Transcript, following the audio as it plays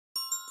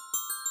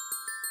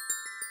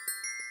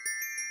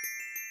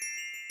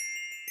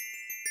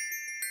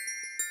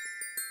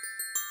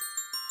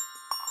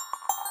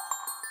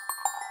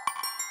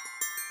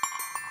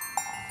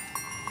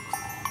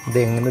ഇത്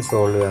എങ്ങനെ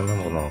സോൾവ് ചെയ്യാമെന്ന്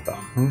നമുക്ക് നോക്കാം.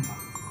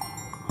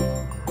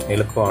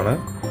 എളുപ്പമാണ്,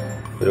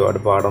 ഒരുപാട്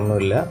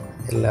പാടൊന്നുമില്ല,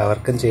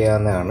 എല്ലാവർക്കും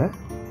ചെയ്യാവുന്നതാണ്.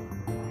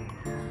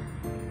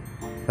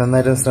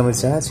 നന്നായിട്ട്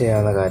ശ്രമിച്ചാൽ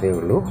ചെയ്യാവുന്ന കാര്യമേ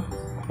ഉള്ളൂ.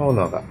 നമുക്ക്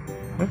നോക്കാം.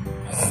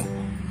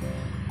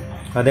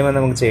 ആദ്യമായി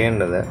നമുക്ക്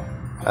ചെയ്യേണ്ടത്,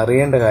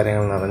 അറിയേണ്ട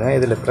കാര്യങ്ങൾ എന്ന് പറഞ്ഞാൽ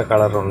ഇതിൽ എത്ര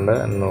കളറുണ്ട്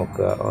എന്ന്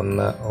നോക്കുക.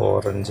 1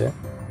 orange,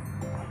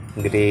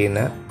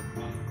 green,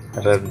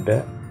 red,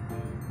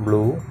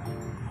 blue,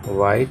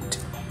 white,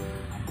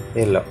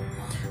 yellow.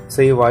 So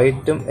ഈ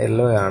വൈറ്റും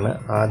യെല്ലോയാണ്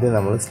ആദ്യം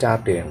നമ്മൾ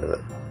സ്റ്റാർട്ട് ചെയ്യേണ്ടത്.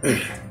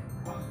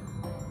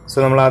 സോ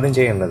നമ്മൾ ആദ്യം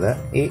ചെയ്യേണ്ടത്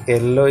ഈ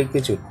യെല്ലോയ്ക്ക്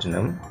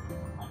ചുറ്റിനും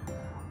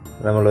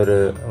നമ്മളൊരു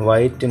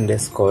വൈറ്റിൻ്റെ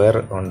സ്ക്വയർ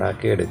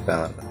ഉണ്ടാക്കിയെടുക്കുക.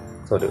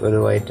 ഒരു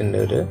വൈറ്റിൻ്റെ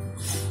ഒരു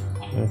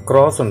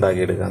ക്രോസ്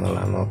ഉണ്ടാക്കിയെടുക്കുക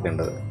എന്നുള്ളതാണ്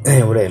നോക്കേണ്ടത്.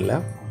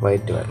 ഇവിടെയെല്ലാം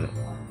വൈറ്റ് വരണം.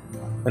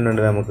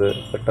 അതുകൊണ്ട് നമുക്ക്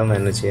പെട്ടെന്ന്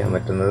തന്നെ ചെയ്യാൻ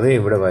പറ്റുന്നത്,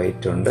 ഇവിടെ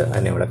വൈറ്റ് ഉണ്ട്,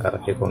 അതിനെ ഇവിടെ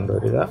കറക്കി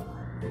കൊണ്ടുവരിക.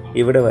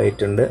 ഇവിടെ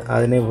വൈറ്റ് ഉണ്ട്,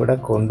 അതിനെ ഇവിടെ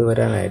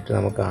കൊണ്ടുവരാനായിട്ട്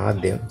നമുക്ക്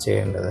ആദ്യം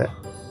ചെയ്യേണ്ടത്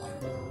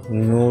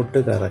ഇങ്ങോട്ട്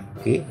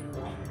കറക്കി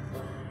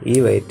ഈ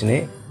വൈറ്റിനെ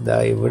ഇതാ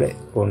ഇവിടെ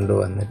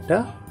കൊണ്ടുവന്നിട്ട്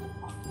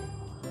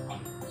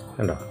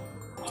കണ്ടോ,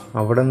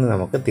 അവിടെ നിന്ന്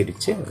നമുക്ക്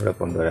തിരിച്ച് ഇവിടെ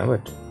കൊണ്ടുവരാൻ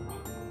പറ്റും.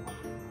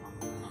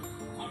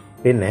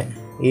 പിന്നെ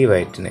ഈ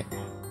വൈറ്റിനെ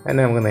അതിനെ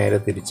നമുക്ക് നേരെ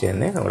തിരിച്ച്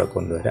തന്നെ അവിടെ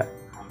കൊണ്ടുവരാം.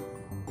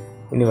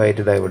 ഇനി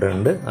വൈറ്റ് ഇതാ ഇവിടെ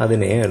ഉണ്ട്,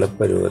 അതിനെ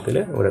എളുപ്പ രൂപത്തിൽ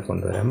ഇവിടെ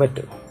കൊണ്ടുവരാൻ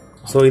പറ്റും.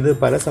 സോ ഇത്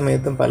പല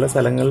സമയത്തും പല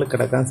സ്ഥലങ്ങളിൽ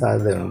കിടക്കാൻ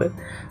സാധ്യതയുണ്ട്.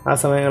 ആ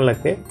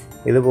സമയങ്ങളിലൊക്കെ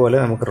ഇതുപോലെ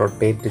നമുക്ക്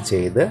റൊട്ടേറ്റ്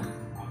ചെയ്ത്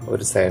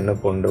ഒരു സൈഡിന്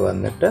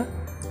കൊണ്ടുവന്നിട്ട്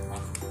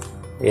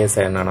ഏത്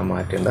സൈഡിനാണ്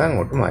മാറ്റേണ്ടത്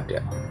അങ്ങോട്ട്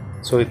മാറ്റുക.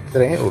 സോ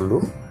ഇത്രയേ ഉള്ളൂ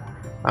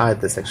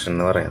ആദ്യത്തെ സെക്ഷൻ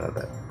എന്ന്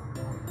പറയുന്നത്.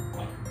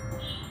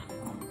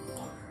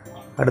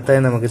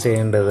 അടുത്തായി നമുക്ക്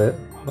ചെയ്യേണ്ടത്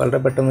വളരെ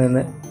പെട്ടെന്ന്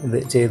തന്നെ ഇത്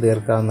ചെയ്ത്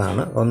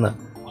തീർക്കാവുന്നതാണ്. ഒന്ന്,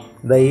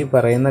 ഇതാ ഈ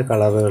പറയുന്ന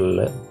കളറുകളിൽ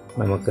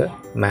നമുക്ക്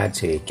മാച്ച്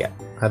ചെയ്യിക്കാം,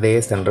 അതേ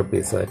സെൻറ്റർ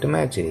പീസുമായിട്ട്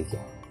മാച്ച്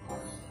ചെയ്യിക്കാം.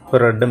 ഇപ്പോൾ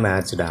റെഡ്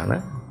മാച്ച്ഡ് ആണ്,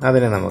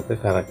 അതിനെ നമുക്ക്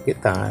കറക്കി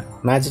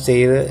മാച്ച്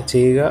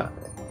ചെയ്യുക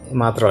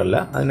മാത്രമല്ല,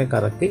 അതിനെ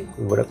കറക്കി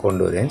ഇവിടെ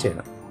കൊണ്ടുവരികയും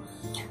ചെയ്യണം.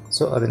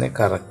 സോ അതിനെ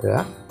കറക്കുക,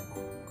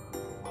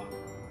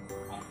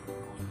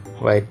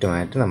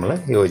 വൈറ്റുമായിട്ട് നമ്മൾ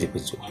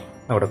യോജിപ്പിച്ചു,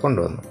 അവിടെ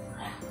കൊണ്ടുവന്നു.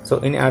 സോ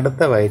ഇനി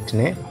അടുത്ത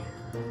വൈറ്റിനെ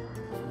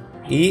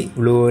ഈ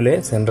ബ്ലൂവിലെ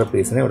സെൻറ്റർ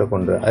പീസിനെ ഇവിടെ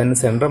കൊണ്ടുവരിക. അതിന്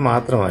സെൻറ്റർ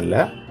മാത്രമല്ല,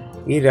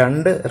 ഈ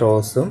 2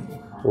 റോസും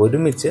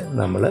ഒരുമിച്ച്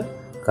നമ്മൾ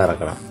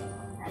കറക്കണം.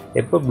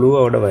 എപ്പോൾ ബ്ലൂ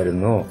അവിടെ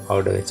വരുന്നു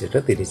അവിടെ വെച്ചിട്ട്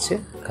തിരിച്ച്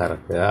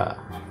കറക്കുക.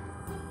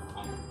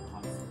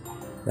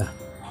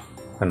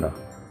 കണ്ടോ?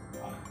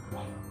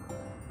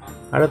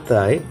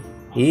 അടുത്തതായി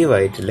ഈ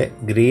വൈറ്റിലെ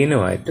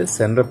ഗ്രീനുമായിട്ട്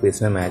സെൻറ്റർ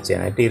പീസിനെ മാച്ച്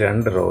ചെയ്യാനായിട്ട് ഈ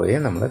 2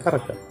 റോയും നമ്മൾ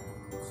കറക്കുക.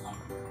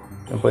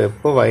 അപ്പോൾ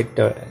എപ്പോൾ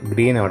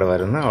ഗ്രീൻ അവിടെ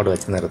വരുന്നു അവിടെ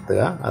വെച്ച്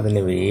നിർത്തുക.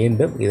 അതിന്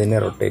വീണ്ടും ഇതിനെ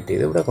റൊട്ടേറ്റ്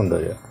ചെയ്ത് ഇവിടെ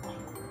കൊണ്ടുവരിക.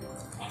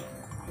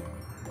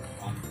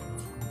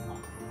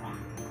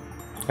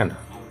 കണ്ടോ?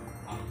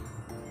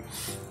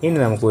 ഇനി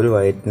നമുക്കൊരു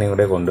വൈറ്റിനെ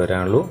കൂടെ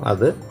കൊണ്ടുവരാനുള്ളൂ.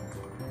 അത്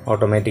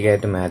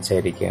ഓട്ടോമാറ്റിക്കായിട്ട് മാച്ച്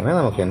ആയിരിക്കുകയാണ്.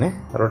 നമുക്ക് തന്നെ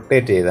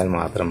റൊട്ടേറ്റ് ചെയ്താൽ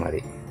മാത്രം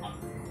മതി.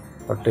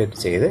 റൊട്ടേറ്റ്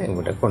ചെയ്ത്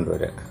ഇവിടെ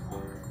കൊണ്ടുവരിക.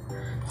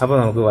 അപ്പോൾ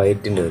നമുക്ക്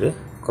വൈറ്റിൻ്റെ ഒരു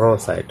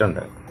ക്രോസ്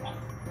ആയിട്ടുണ്ട്.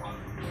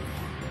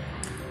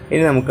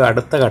 ഇനി നമുക്ക്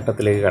അടുത്ത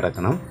ഘട്ടത്തിലേക്ക്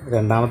കടക്കണം.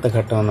 രണ്ടാമത്തെ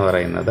ഘട്ടം എന്ന്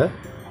പറയുന്നത്,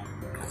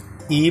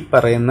 ഈ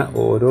പറയുന്ന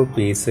ഓരോ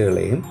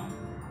പീസുകളെയും,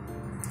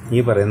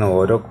 ഈ പറയുന്ന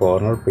ഓരോ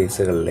കോർണർ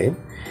പീസുകളിലെയും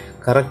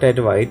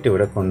കറക്റ്റായിട്ട് വൈറ്റ്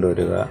ഇവിടെ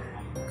കൊണ്ടുവരിക.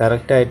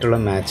 കറക്റ്റായിട്ടുള്ള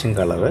മാച്ചിങ്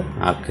കളറ്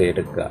ആക്കി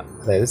എടുക്കുക.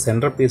 അതായത്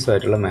സെൻട്രൽ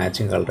പീസുമായിട്ടുള്ള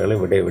മാച്ചിങ് കളറുകൾ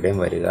ഇവിടെ ഇവിടെയും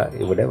വരിക,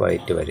 ഇവിടെ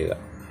വൈറ്റ് വരിക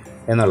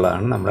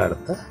എന്നുള്ളതാണ് നമ്മൾ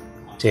അടുത്ത്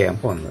ചെയ്യാൻ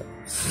പോകുന്നത്.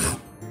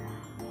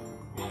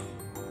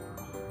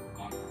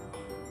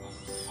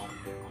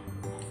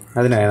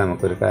 അതിനായി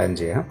നമുക്കൊരു കാര്യം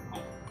ചെയ്യാം.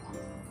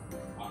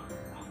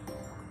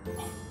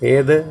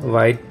 ഏത്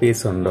വൈറ്റ്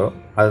പീസ് ഉണ്ടോ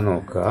അത്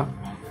നോക്കുക.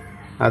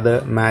 അത്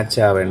മാച്ച്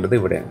ആവേണ്ടത്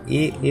ഇവിടെയാണ്.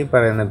 ഈ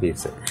പറയുന്ന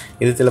പീസ്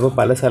ഇത് ചിലപ്പോൾ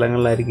പല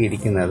സ്ഥലങ്ങളിലായിരിക്കും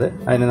ഇരിക്കുന്നത്.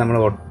 അതിനെ നമ്മൾ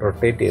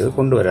റൊട്ടേറ്റ് ചെയ്ത്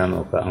കൊണ്ടുവരാൻ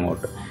നോക്കുക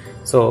അങ്ങോട്ട്.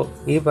 സോ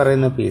ഈ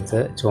പറയുന്ന പീസ്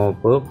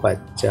ചുവപ്പ്,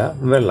 പച്ച,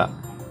 വെള്ള,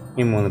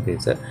 ഈ 3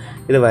 പീസ്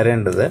ഇത്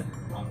വരേണ്ടത്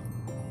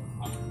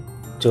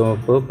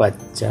ചുവപ്പ്,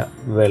 പച്ച,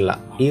 വെള്ള,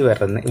 ഈ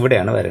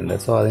ഇവിടെയാണ്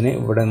വരേണ്ടത്. സോ അതിനെ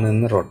ഇവിടെ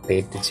നിന്ന്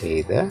റൊട്ടേറ്റ്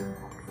ചെയ്ത്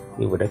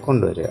ഇവിടെ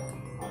കൊണ്ടുവരിക.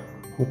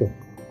 ഓക്കെ,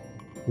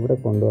 ഇവിടെ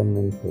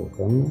കൊണ്ടുവന്നതിന്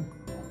ശേഷം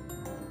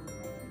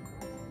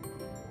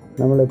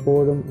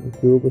നമ്മളെപ്പോഴും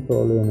ക്യൂബ്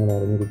സോൾവ് ചെയ്യുന്നതിൽ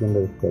അറിഞ്ഞിരിക്കേണ്ട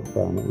ഒരു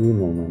സ്റ്റെപ്പാണ് ഈ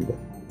മൂവ്മെൻറ്റ്.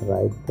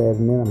 റൈറ്റ്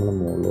സൈഡിനെ നമ്മൾ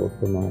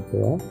മുകളിലോട്ട്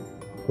മാറ്റുക,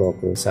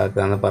 ക്ലോക്ക് വൈസ്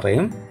ആക്കുക എന്ന്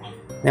പറയും.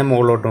 ഞാൻ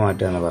മുകളിലോട്ട്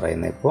മാറ്റുക എന്ന്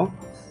പറയുന്നത്. ഇപ്പോൾ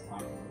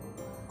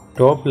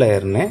ടോപ്പ്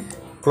ലെയറിനെ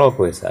ക്ലോക്ക്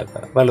വൈസ്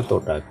ആക്കുക,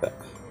 വലത്തോട്ടാക്കുക,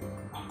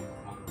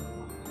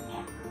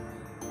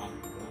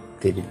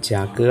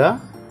 തിരിച്ചാക്കുക,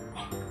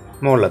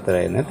 മുകളിലത്തെ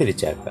ലൈനിനെ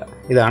തിരിച്ചാക്കുക.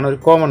 ഇതാണ് ഒരു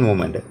കോമൺ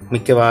മൂവ്മെൻറ്റ്.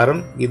 മിക്കവാറും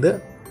ഇത്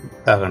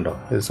കണ്ടോ,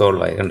 ഇത്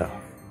സോൾവ് ആയി. കണ്ടോ,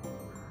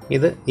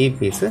 ഇത് ഈ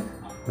പീസ്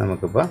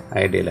നമുക്കിപ്പോൾ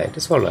ഐഡിയലായിട്ട്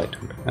സോൾവ്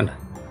ആയിട്ടുണ്ട്. കണ്ടോ?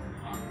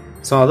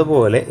 സോ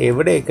അതുപോലെ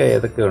എവിടെയൊക്കെ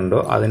ഏതൊക്കെ ഉണ്ടോ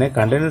അതിനെ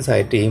കണ്ടിന്യൂസ്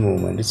ആയിട്ട് ഈ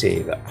മൂവ്മെൻറ്റ്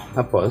ചെയ്യുക.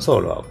 അപ്പോൾ അത്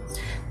സോൾവ് ആകും.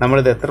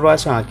 നമ്മളിത് എത്ര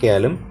പ്രാവശ്യം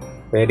ആക്കിയാലും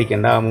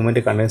പേടിക്കേണ്ട, ആ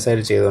മൂവ്മെൻറ്റ് കണ്ടിന്യൂസ്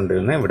ആയിട്ട്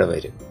ചെയ്തുകൊണ്ടിരുന്ന ഇവിടെ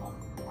വരും.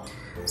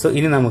 സോ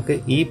ഇനി നമുക്ക്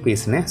ഈ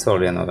പീസിനെ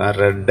സോൾവ് ചെയ്യാൻ നോക്കാം.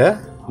 Red,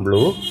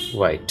 blue,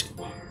 white.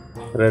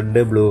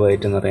 Red, blue,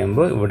 white എന്ന്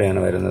പറയുമ്പോൾ ഇവിടെയാണ്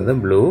വരുന്നത്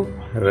ബ്ലൂ,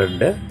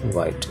 റെഡ്,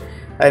 വൈറ്റ്.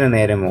 അതിന്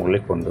നേരെ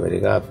മുകളിൽ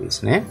കൊണ്ടുവരിക ആ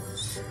പീസിനെ.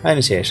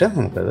 അതിനുശേഷം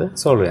നമുക്കത്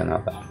സോൾവ് ചെയ്യാൻ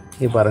നോക്കാം.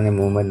 ഈ പറഞ്ഞ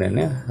മൂവ്മെൻറ്റ്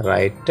തന്നെ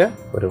റൈറ്റ്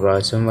ഒരു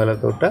പ്രാവശ്യം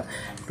വലത്തോട്ട്,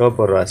 ടോപ്പ്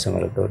ഒരു പ്രാവശ്യം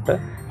വലത്തോട്ട്,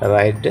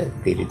 റൈറ്റ്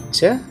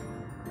തിരിച്ച്,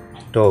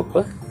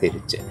 ടോപ്പ്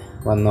തിരിച്ച്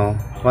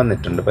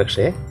വന്നിട്ടുണ്ട്.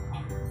 പക്ഷേ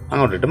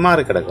അങ്ങോട്ടിട്ട്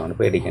മാറിക്കിടക്കുകയാണ്,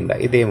 പേടിക്കേണ്ട.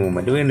 ഇതേ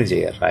മൂവ്മെൻറ്റ് വീണ്ടും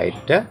ചെയ്യുക.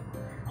 റൈറ്റ്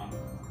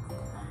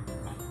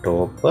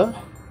ടോപ്പ്,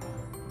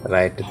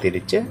 റൈറ്റ്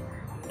തിരിച്ച്,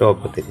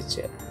 ടോപ്പ്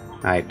തിരിച്ച്.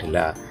 ആയിട്ടില്ല.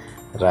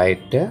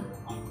 റൈറ്റ്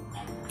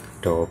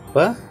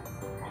ടോപ്പ്,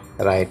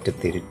 റൈറ്റ്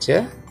തിരിച്ച്,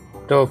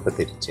 ടോപ്പ്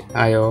തിരിച്ച്.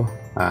 ആയോ?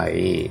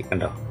 ആയി.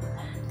 കണ്ടോ?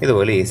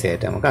 ഇതുപോലെ ഈസി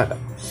ആയിട്ട് നമുക്ക് ആക്കാം.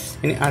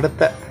 ഇനി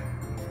അടുത്ത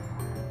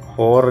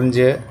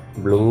ഓറഞ്ച്,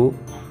 ബ്ലൂ,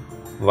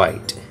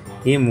 വൈറ്റ്,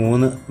 ഈ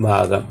 3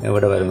 ഭാഗം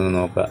എവിടെ വരുന്നത്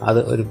നോക്കുക. അത്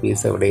ഒരു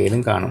പീസ്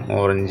എവിടെയെങ്കിലും കാണും.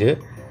 ഓറഞ്ച്,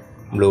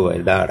 ബ്ലൂ,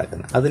 വൈറ്റ് ഇതാ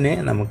കിടക്കുന്നത്. അതിനെ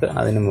നമുക്ക്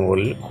അതിന്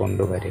മുകളിൽ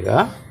കൊണ്ടുവരിക.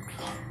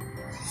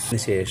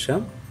 അതിനുശേഷം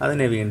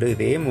അതിനെ വീണ്ടും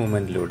ഇതേ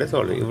മൂവ്മെൻറ്റിലൂടെ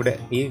സോൾവ്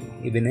ചെയ്യും.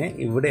 ഇതിനെ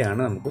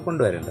ഇവിടെയാണ് നമുക്ക്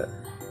കൊണ്ടുവരേണ്ടത്.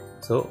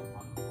 സോ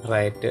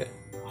റൈറ്റ്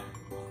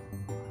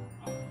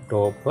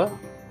ടോപ്പ്,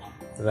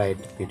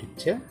 റൈറ്റ്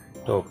തിരിച്ച്,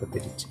 ടോപ്പ്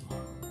തിരിച്ച്.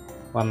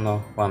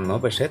 വന്നു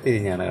പക്ഷേ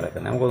തിരിഞ്ഞാണ്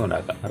കിടക്കുന്നത്. നമുക്കൊന്നും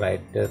ഉണ്ടാക്കാം.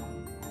 റൈറ്റ്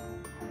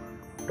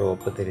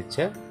ടോപ്പ്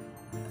തിരിച്ച്,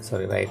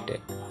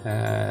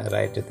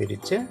 റൈറ്റ്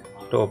തിരിച്ച്,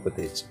 ടോപ്പ്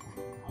തിരിച്ച്.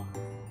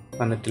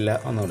 വന്നിട്ടില്ല.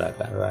 ഒന്നും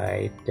ഉണ്ടാക്കാം.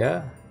 Right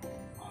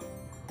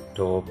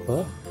top,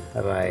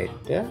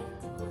 right.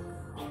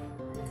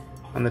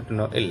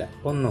 വന്നിട്ടുണ്ടോ? ഇല്ല.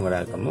 ഒന്നും കൂടെ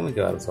ആക്കുമ്പോൾ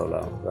മിക്കവാറും സോൾവ്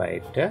ആകും.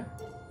 റൈറ്റ്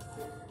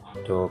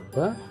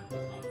ടോപ്പ്,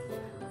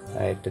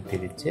 റൈറ്റ്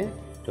തിരിച്ച്,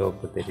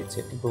 ടോപ്പ് തിരിച്ച്.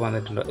 ഇപ്പോൾ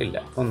വന്നിട്ടുണ്ടോ? ഇല്ല.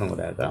 ഒന്നും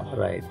കൂടെ ആക്കാം.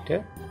 റൈറ്റ്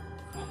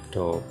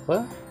ടോപ്പ്,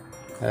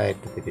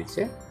 റൈറ്റ്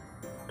തിരിച്ച്,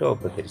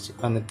 ടോപ്പ് തിരിച്ച്.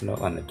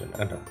 വന്നിട്ടുണ്ട്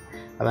കേട്ടോ.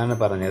 അതാണ്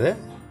പറഞ്ഞത്,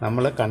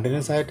 നമ്മൾ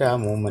കണ്ടിന്യൂസ് ആയിട്ട് ആ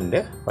മൂവ്മെൻറ്റ്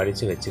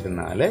പഠിച്ച്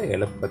വെച്ചിരുന്നാൽ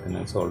എളുപ്പത്തിന്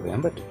സോൾവ്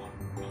ചെയ്യാൻ പറ്റും.